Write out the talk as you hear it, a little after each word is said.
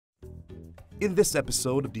In this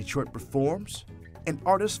episode of Detroit Performs, an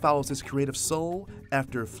artist follows his creative soul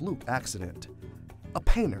after a fluke accident. A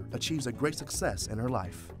painter achieves a great success in her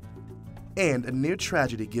life. And a near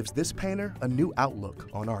tragedy gives this painter a new outlook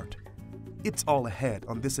on art. It's all ahead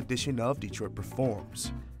on this edition of Detroit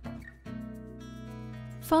Performs.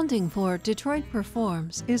 Funding for Detroit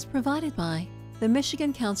Performs is provided by the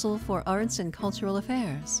Michigan Council for Arts and Cultural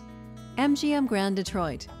Affairs, MGM Grand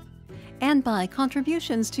Detroit, and by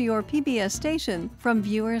contributions to your PBS station from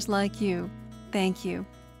viewers like you. Thank you.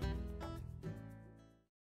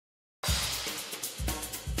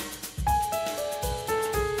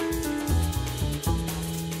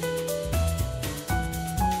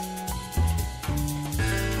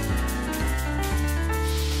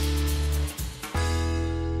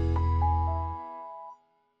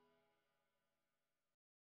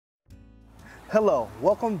 Hello,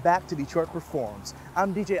 welcome back to Detroit Performs.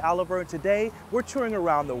 I'm DJ Oliver, and today we're touring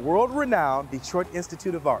around the world-renowned Detroit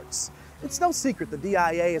Institute of Arts. It's no secret the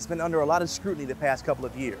DIA has been under a lot of scrutiny the past couple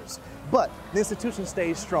of years, but the institution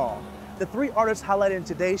stays strong. The three artists highlighted in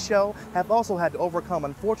today's show have also had to overcome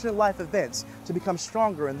unfortunate life events to become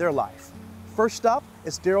stronger in their life. First up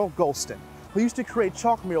is Darold Gholston, who used to create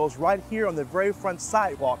chalk murals right here on the very front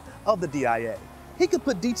sidewalk of the DIA. He could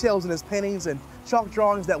put details in his paintings and chalk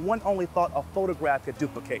drawings that one only thought a photograph could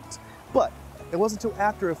duplicate. But it wasn't until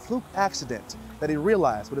after a fluke accident that he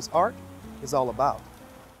realized what his art is all about.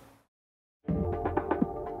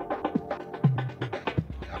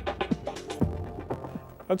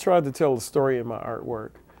 I tried to tell a story in my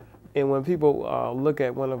artwork. And when people look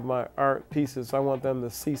at one of my art pieces, I want them to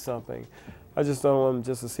see something. I just don't want them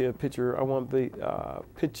just to see a picture. I want the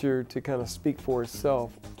picture to kind of speak for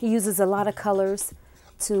itself. He uses a lot of colors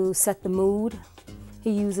to set the mood.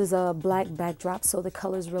 He uses a black backdrop so the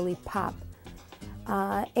colors really pop.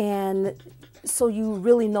 And so you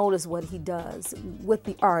really notice what he does with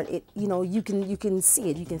the art. You can see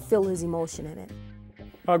it, you can feel his emotion in it.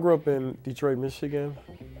 I grew up in Detroit, Michigan,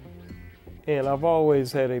 and I've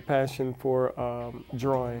always had a passion for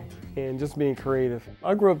drawing and just being creative.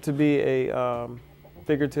 I grew up to be a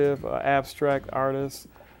figurative, abstract artist,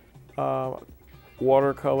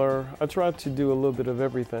 watercolor. I tried to do a little bit of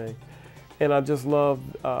everything. And I just love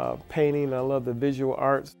painting. I love the visual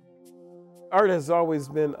arts. Art has always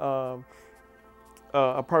been a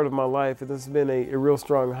part of my life, and it's been a real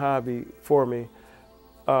strong hobby for me.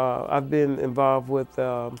 I've been involved with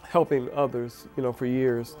helping others, for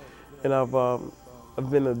years. And I've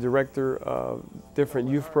been a director of different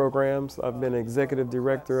youth programs. I've been executive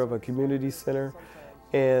director of a community center.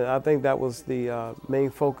 And I think that was the main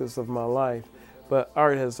focus of my life. But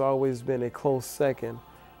art has always been a close second.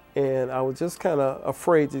 And I was just kind of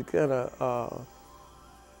afraid to kind of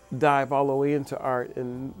dive all the way into art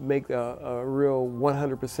and make a real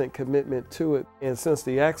 100% commitment to it. And since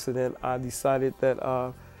the accident, I decided that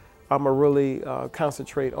I'm going to really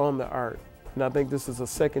concentrate on the art. And I think this is a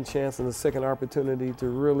second chance and a second opportunity to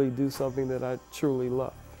really do something that I truly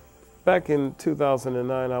love. Back in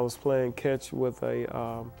 2009, I was playing catch with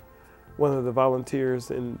one of the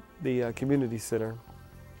volunteers in the community center.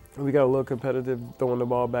 We got a little competitive throwing the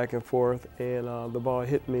ball back and forth, and the ball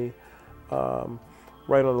hit me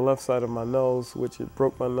right on the left side of my nose, which it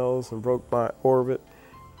broke my nose and broke my orbit,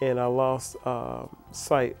 and I lost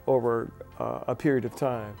sight over a period of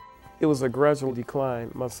time. It was a gradual decline.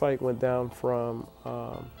 My sight went down from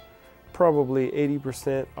probably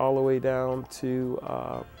 80% all the way down to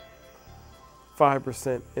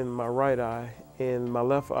 5% in my right eye. In my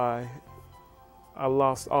left eye, I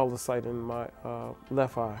lost all the sight in my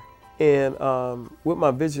left eye. And with my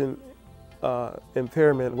vision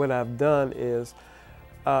impairment, what I've done is,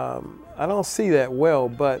 I don't see that well,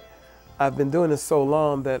 but I've been doing this so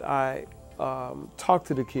long that I talk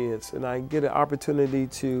to the kids, and I get an opportunity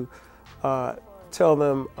to tell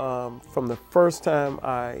them from the first time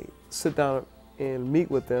I sit down and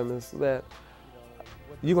meet with them is that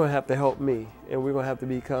you're going to have to help me, and we're going to have to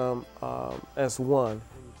become as one.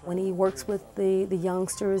 When he works with the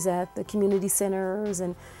youngsters at the community centers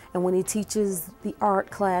and when he teaches the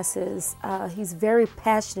art classes, he's very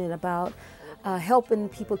passionate about helping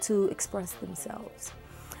people to express themselves.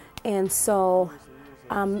 And so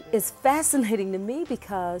it's fascinating to me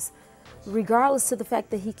because regardless of the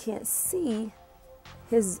fact that he can't see,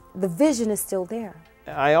 the vision is still there.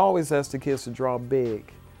 I always ask the kids to draw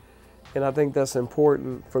big. And I think that's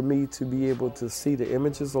important for me to be able to see the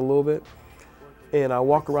images a little bit. And I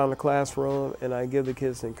walk around the classroom and I give the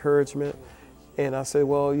kids encouragement. And I say,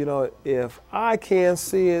 well, if I can't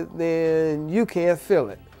see it, then you can't feel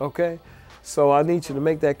it, okay? So I need you to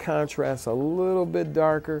make that contrast a little bit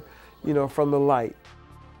darker, from the light.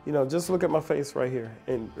 You know, just look at my face right here,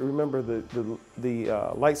 and remember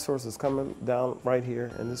the light source is coming down right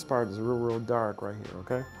here, and this part is real dark right here,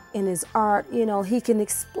 okay? In his art, you know, he can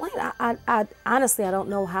explain. I honestly, I don't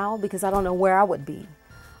know how, because I don't know where I would be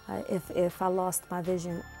if I lost my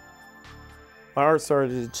vision. My art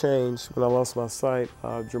started to change when I lost my sight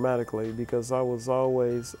dramatically, because I was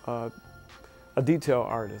always a detail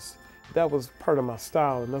artist. That was part of my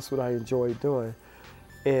style, and that's what I enjoyed doing.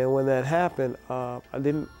 And when that happened, I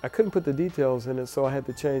couldn't put the details in it, so I had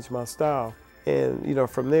to change my style. And you know,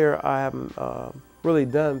 from there, I haven't really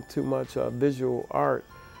done too much visual art.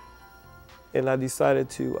 And I decided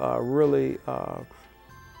to really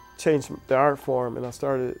change the art form, and I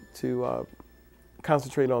started to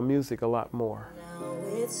concentrate on music a lot more. Now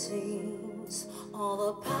it seems all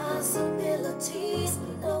the possibilities,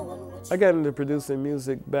 no one would. I got into producing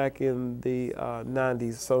music back in the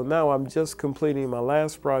 90s, so now I'm just completing my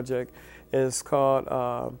last project, and it's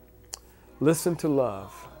called Listen to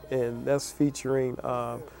Love, and that's featuring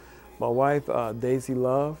my wife, Daisy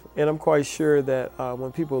Love, and I'm quite sure that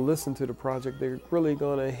when people listen to the project, they're really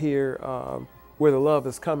going to hear where the love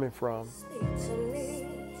is coming from.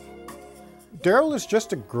 Darold is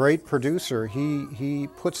just a great producer. He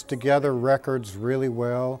puts together records really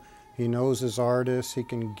well. He knows his artists. He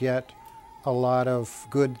can get a lot of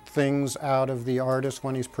good things out of the artist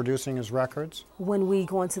when he's producing his records. When we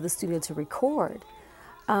go into the studio to record,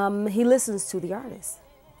 he listens to the artist,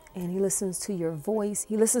 and he listens to your voice.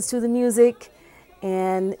 He listens to the music,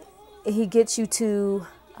 and he gets you to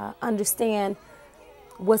understand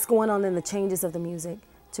what's going on in the changes of the music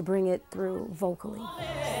to bring it through vocally.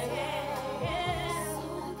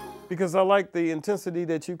 Because I like the intensity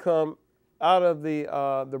that you come out of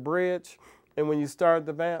the bridge, and when you start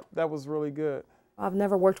the vamp, that was really good. I've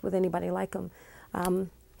never worked with anybody like him.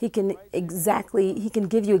 He can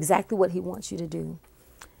give you exactly what he wants you to do,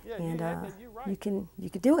 and you can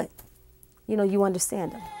do it. You know, you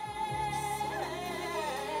understand him.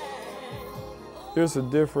 There's a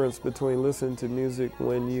difference between listening to music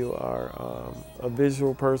when you are a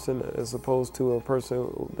visual person as opposed to a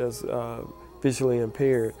person that's visually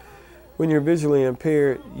impaired. When you're visually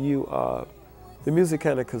impaired, the music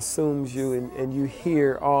kind of consumes you, and you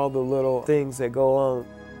hear all the little things that go on.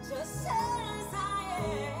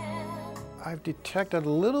 I've detected a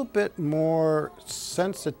little bit more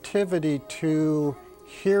sensitivity to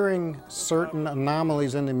hearing certain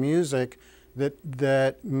anomalies in the music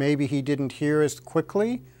that maybe he didn't hear as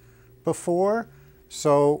quickly before.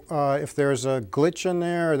 So if there's a glitch in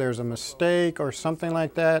there, or there's a mistake or something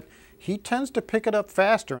like that, he tends to pick it up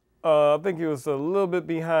faster. I think he was a little bit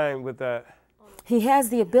behind with that. He has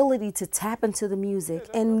the ability to tap into the music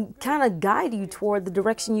and kind of guide you toward the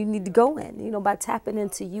direction you need to go in, you know, by tapping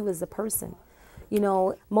into you as a person. You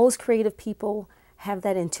know, most creative people have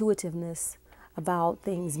that intuitiveness about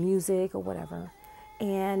things, music or whatever.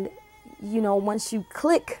 And, you know, once you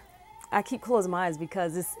click, I keep closing my eyes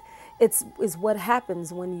because it's what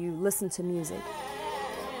happens when you listen to music.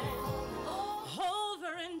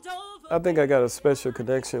 I think I got a special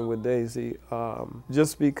connection with Daisy,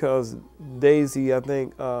 just because Daisy, I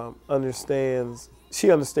think, understands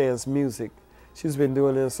music. She's been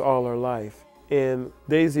doing this all her life. And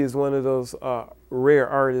Daisy is one of those rare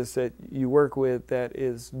artists that you work with that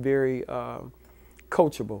is very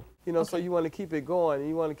coachable. You know, okay. So you want to keep it going, and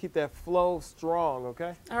you want to keep that flow strong,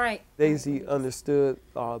 okay? All right. Daisy understood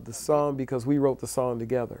the song because we wrote the song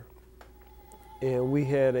together. And we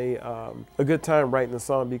had a good time writing the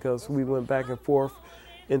song because we went back and forth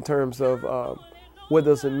in terms of what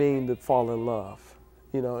does it mean to fall in love,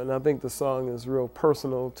 you know. And I think the song is real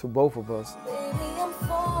personal to both of us. Baby, I'm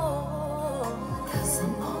falling, 'cause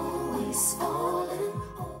I'm always falling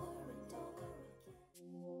over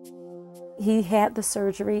and over again. He had the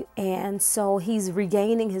surgery, and so he's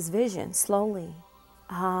regaining his vision slowly.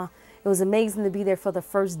 It was amazing to be there for the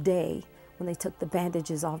first day when they took the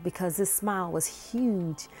bandages off, because his smile was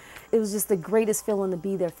huge. It was just the greatest feeling to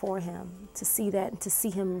be there for him, to see that and to see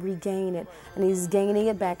him regain it. And he's gaining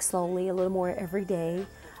it back slowly, a little more every day.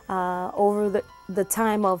 Over the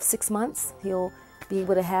time of 6 months, he'll be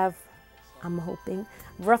able to have, I'm hoping,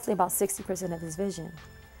 roughly about 60% of his vision.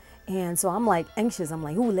 And so I'm like anxious. I'm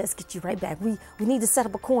like, ooh, let's get you right back. We need to set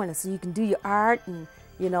up a corner so you can do your art. And,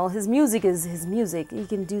 you know, his music is his music. He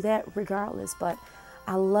can do that regardless. But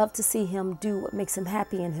I love to see him do what makes him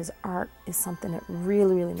happy, and his art is something that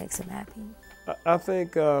really, really makes him happy. I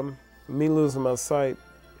think me losing my sight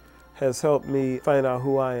has helped me find out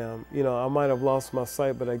who I am. You know, I might have lost my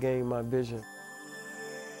sight, but I gained my vision.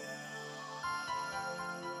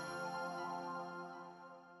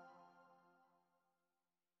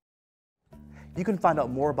 You can find out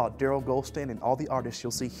more about Darold Gholston and all the artists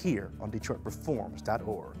you'll see here on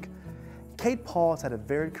DetroitPerforms.org. Kate Paul has had a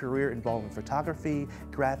varied career involving photography,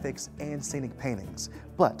 graphics, and scenic paintings,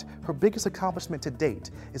 but her biggest accomplishment to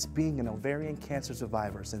date is being an ovarian cancer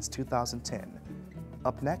survivor since 2010.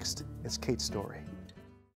 Up next is Kate's story.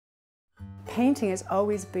 Painting has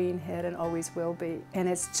always been here and always will be, and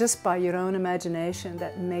it's just by your own imagination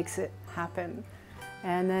that makes it happen.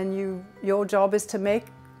 And then your job is to make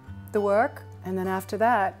the work, and then after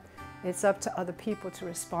that, it's up to other people to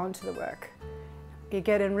respond to the work. You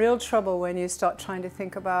get in real trouble when you start trying to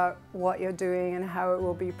think about what you're doing and how it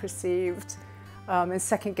will be perceived, and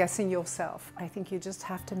second-guessing yourself. I think you just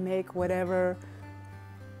have to make whatever's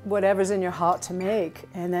in your heart to make,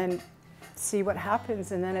 and then see what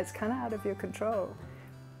happens, and then it's kind of out of your control.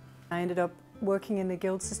 I ended up working in the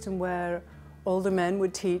guild system where older men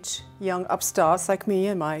would teach young upstarts like me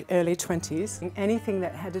in my early 20s anything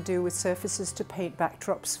that had to do with surfaces to paint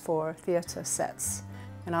backdrops for theatre sets.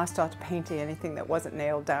 And I started painting anything that wasn't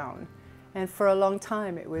nailed down. And for a long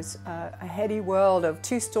time it was a heady world of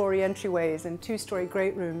two-story entryways and two-story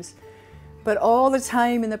great rooms. But all the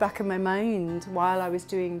time in the back of my mind while I was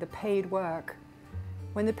doing the paid work,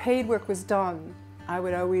 when the paid work was done, I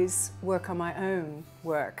would always work on my own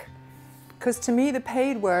work. Because to me, the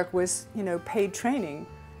paid work was, paid training.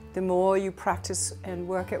 The more you practice and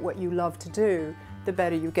work at what you love to do, the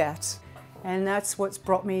better you get. And that's what's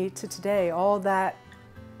brought me to today. All that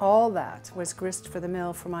was grist for the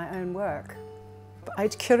mill for my own work.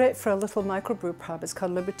 I'd curate for a little microbrew pub. It's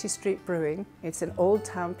called Liberty Street Brewing. It's in Old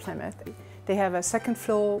Town Plymouth. They have a second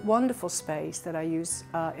floor wonderful space that I use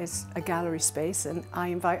as a gallery space, and I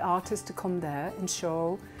invite artists to come there and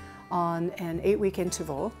show on an 8-week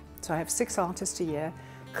interval. So I have 6 artists a year.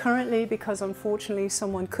 Currently, because unfortunately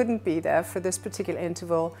someone couldn't be there for this particular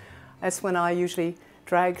interval, that's when I usually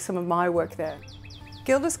drag some of my work there.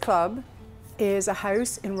 Gilders Club is a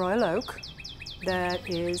house in Royal Oak that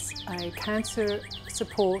is a cancer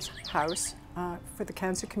support house for the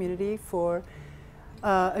cancer community, for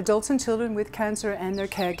adults and children with cancer and their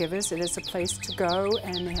caregivers. It is a place to go,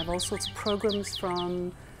 and they have all sorts of programs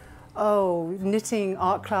from knitting,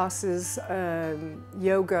 art classes,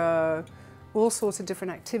 yoga, all sorts of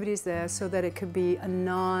different activities there, so that it could be a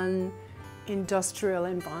non-industrial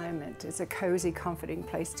environment. It's a cozy, comforting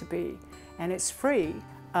place to be, and it's free.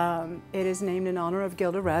 It is named in honor of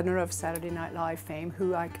Gilda Radner of Saturday Night Live fame,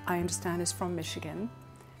 who I understand is from Michigan.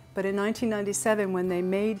 But in 1997, when they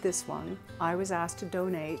made this one, I was asked to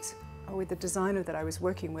donate, with the designer that I was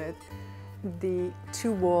working with, the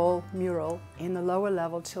 2-wall mural in the lower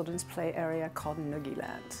level children's play area called Noogie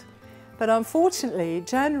Land. But unfortunately,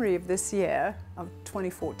 January of this year, of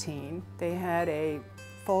 2014, they had a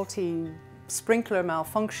faulty sprinkler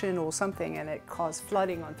malfunction or something, and it caused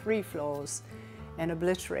flooding on 3 floors and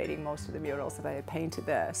obliterating most of the murals that I had painted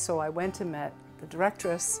there. So I went and met the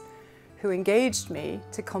directress, who engaged me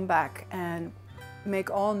to come back and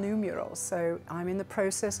make all new murals. So I'm in the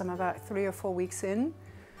process, I'm about 3 or 4 weeks in,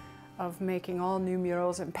 of making all new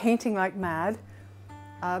murals and painting like mad.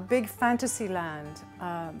 A big fantasy land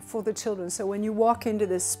for the children. So when you walk into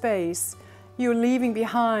this space, you're leaving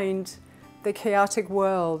behind the chaotic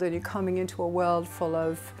world and you're coming into a world full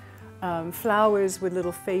of flowers with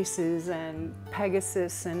little faces and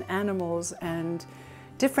Pegasus and animals and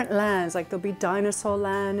different lands, like there'll be dinosaur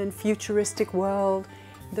land and futuristic world.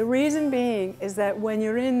 The reason being is that when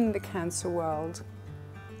you're in the cancer world,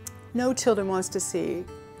 no children wants to see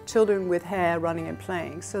children with hair running and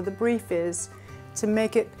playing. So the brief is to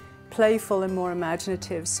make it playful and more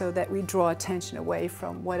imaginative so that we draw attention away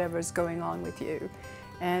from whatever's going on with you.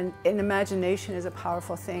 And imagination is a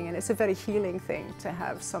powerful thing, and it's a very healing thing to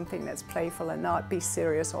have something that's playful and not be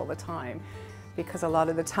serious all the time. Because a lot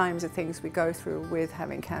of the times the things we go through with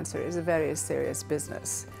having cancer is a very serious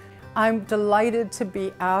business. I'm delighted to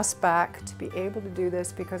be asked back to be able to do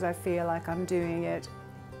this, because I feel like I'm doing it.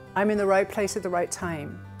 I'm in the right place at the right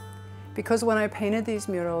time. Because when I painted these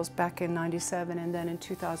murals back in '97 and then in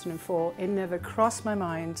 2004, it never crossed my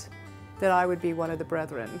mind that I would be one of the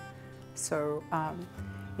brethren. So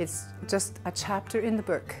it's just a chapter in the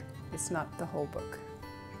book. It's not the whole book.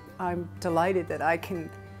 I'm delighted that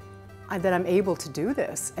I'm able to do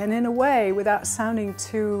this. And in a way, without sounding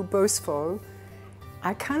too boastful,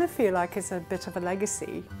 I kind of feel like it's a bit of a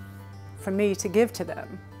legacy for me to give to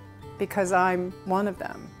them, because I'm one of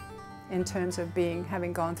them in terms of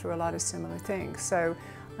having gone through a lot of similar things. So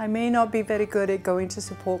I may not be very good at going to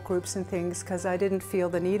support groups and things because I didn't feel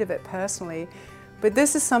the need of it personally, but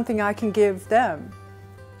this is something I can give them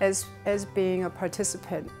as being a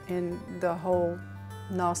participant in the whole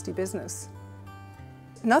nasty business.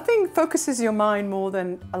 nothing focuses your mind more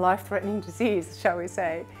than a life-threatening disease, shall we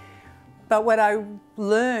say. But what I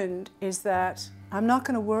learned is that I'm not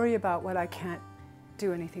going to worry about what I can't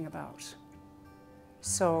do anything about.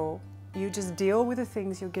 So you just deal with the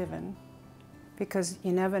things you're given, because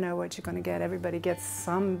you never know what you're going to get. Everybody gets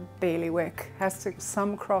some bailiwick,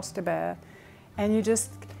 some cross to bear, and you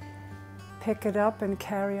just pick it up and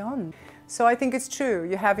carry on. So I think it's true,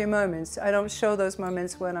 you have your moments. I don't show those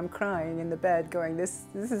moments when I'm crying in the bed going, this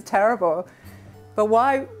is terrible. But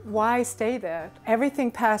why stay there? Everything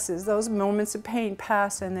passes, those moments of pain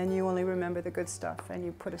pass, and then you only remember the good stuff and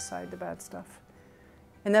you put aside the bad stuff.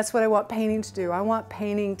 And that's what I want painting to do. I want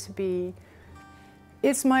painting to be,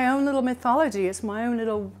 it's my own little mythology, it's my own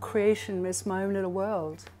little creation, it's my own little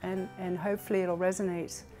world. And hopefully it'll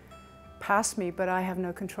resonate past me, but I have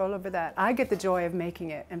no control over that. I get the joy of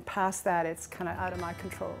making it, and past that, it's kind of out of my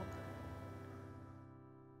control.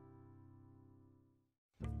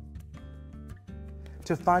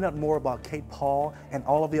 To find out more about Kate Paul and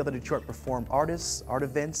all of the other Detroit Perform artists, art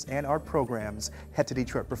events, and art programs, head to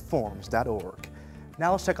DetroitPerforms.org.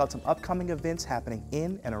 Now let's check out some upcoming events happening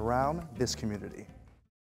in and around this community.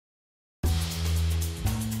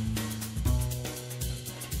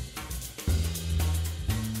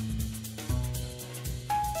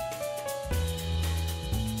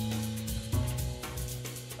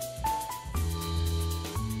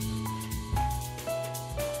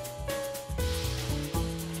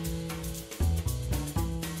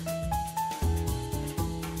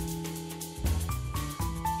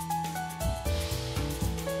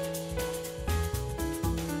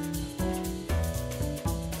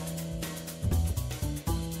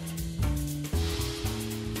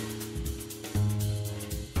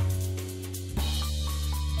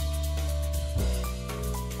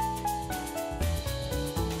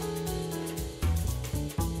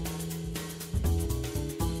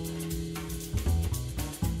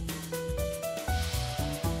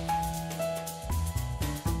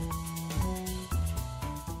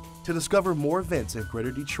 To discover more events in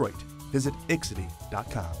Greater Detroit, visit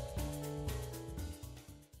ixody.com.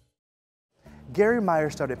 Gary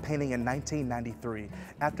Myers started painting in 1993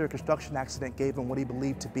 after a construction accident gave him what he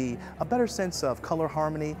believed to be a better sense of color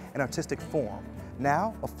harmony and artistic form.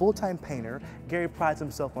 Now, a full-time painter, Gary prides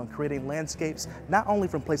himself on creating landscapes not only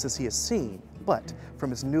from places he has seen, but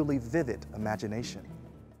from his newly vivid imagination.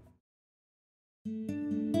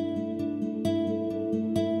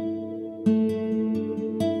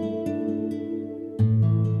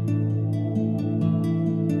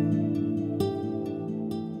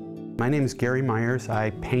 My name is Gary Myers. I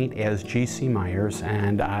paint as G.C. Myers,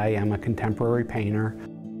 and I am a contemporary painter.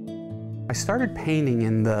 I started painting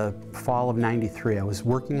in the fall of '93. I was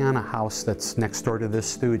working on a house that's next door to this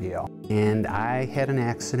studio, and I had an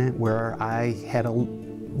accident where I had a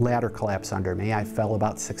ladder collapse under me. I fell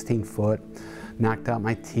about 16 foot, knocked out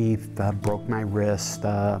my teeth, broke my wrist.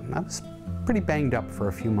 I was pretty banged up for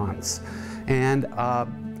a few months. And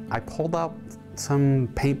I pulled out some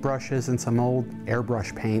paintbrushes and some old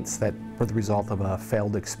airbrush paints that were the result of a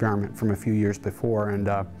failed experiment from a few years before, and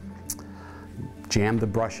jammed the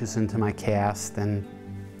brushes into my cast and,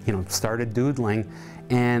 started doodling.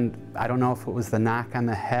 And I don't know if it was the knock on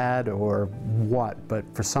the head or what, but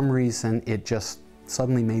for some reason it just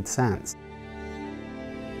suddenly made sense.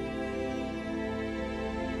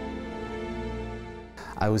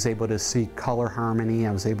 I was able to see color harmony.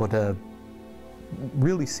 I was able to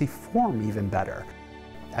really see form even better.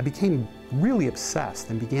 I became really obsessed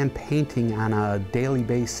and began painting on a daily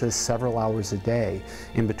basis, several hours a day,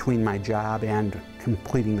 in between my job and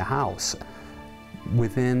completing the house.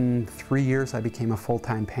 Within 3 years, I became a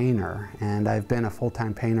full-time painter, and I've been a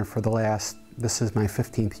full-time painter for this is my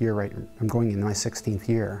 15th year, right? I'm going into my 16th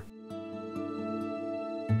year.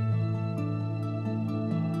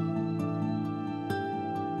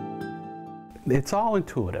 It's all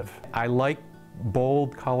intuitive. I like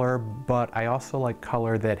bold color, but I also like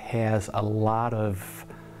color that has a lot of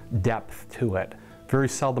depth to it. Very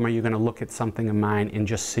seldom are you going to look at something of mine and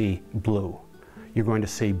just see blue. You're going to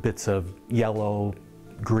see bits of yellow,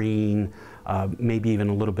 green, maybe even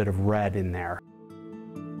a little bit of red in there.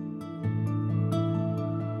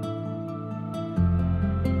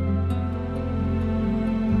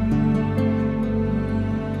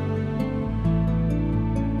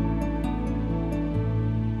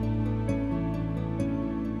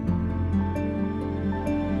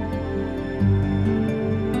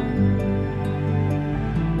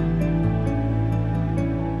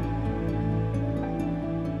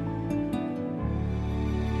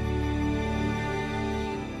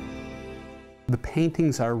 The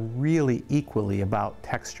paintings are really equally about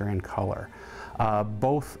texture and color.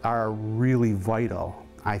 Both are really vital,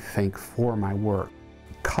 I think, for my work.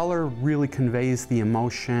 Color really conveys the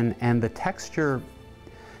emotion, and the texture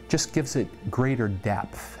just gives it greater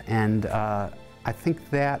depth. And I think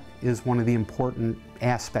that is one of the important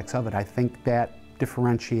aspects of it. I think that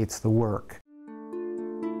differentiates the work.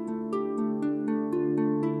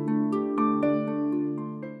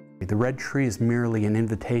 The red tree is merely an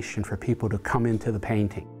invitation for people to come into the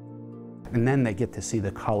painting. And then they get to see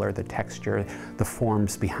the color, the texture, the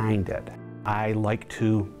forms behind it. I like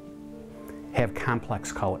to have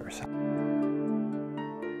complex colors.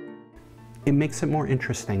 It makes it more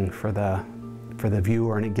interesting for the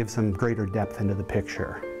viewer, and it gives them greater depth into the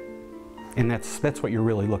picture. And that's what you're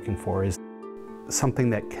really looking for, is something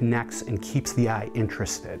that connects and keeps the eye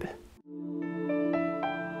interested.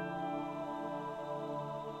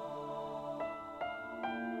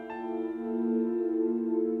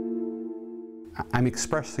 I'm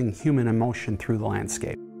expressing human emotion through the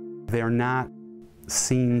landscape. They're not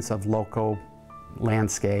scenes of local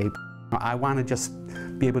landscape. I want to just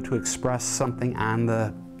be able to express something on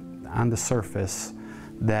the surface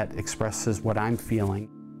that expresses what I'm feeling.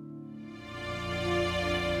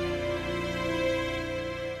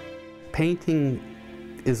 Painting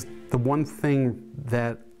is the one thing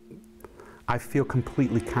that I feel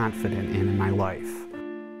completely confident in my life.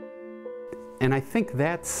 And I think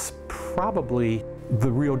that's probably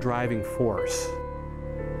the real driving force.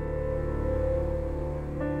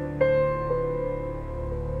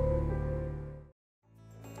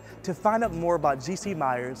 To find out more about G.C.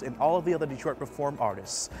 Myers and all of the other Detroit Perform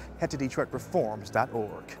artists, head to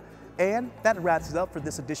DetroitPerforms.org. And that wraps it up for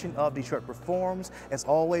this edition of Detroit Performs. As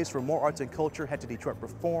always, for more arts and culture, head to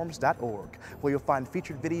DetroitPerforms.org, where you'll find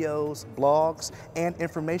featured videos, blogs, and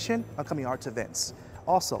information on coming arts events.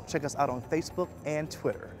 Also, check us out on Facebook and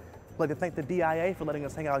Twitter. I'd like to thank the DIA for letting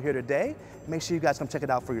us hang out here today. Make sure you guys come check it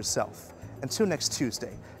out for yourself. Until next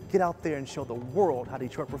Tuesday, get out there and show the world how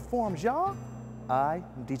Detroit performs, y'all. I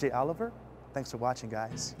am DJ Oliver. Thanks for watching,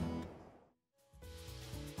 guys.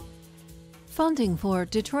 Funding for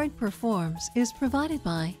Detroit Performs is provided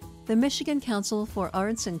by the Michigan Council for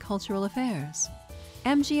Arts and Cultural Affairs,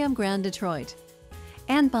 MGM Grand Detroit,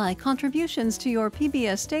 and by contributions to your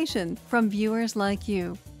PBS station from viewers like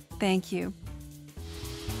you. Thank you.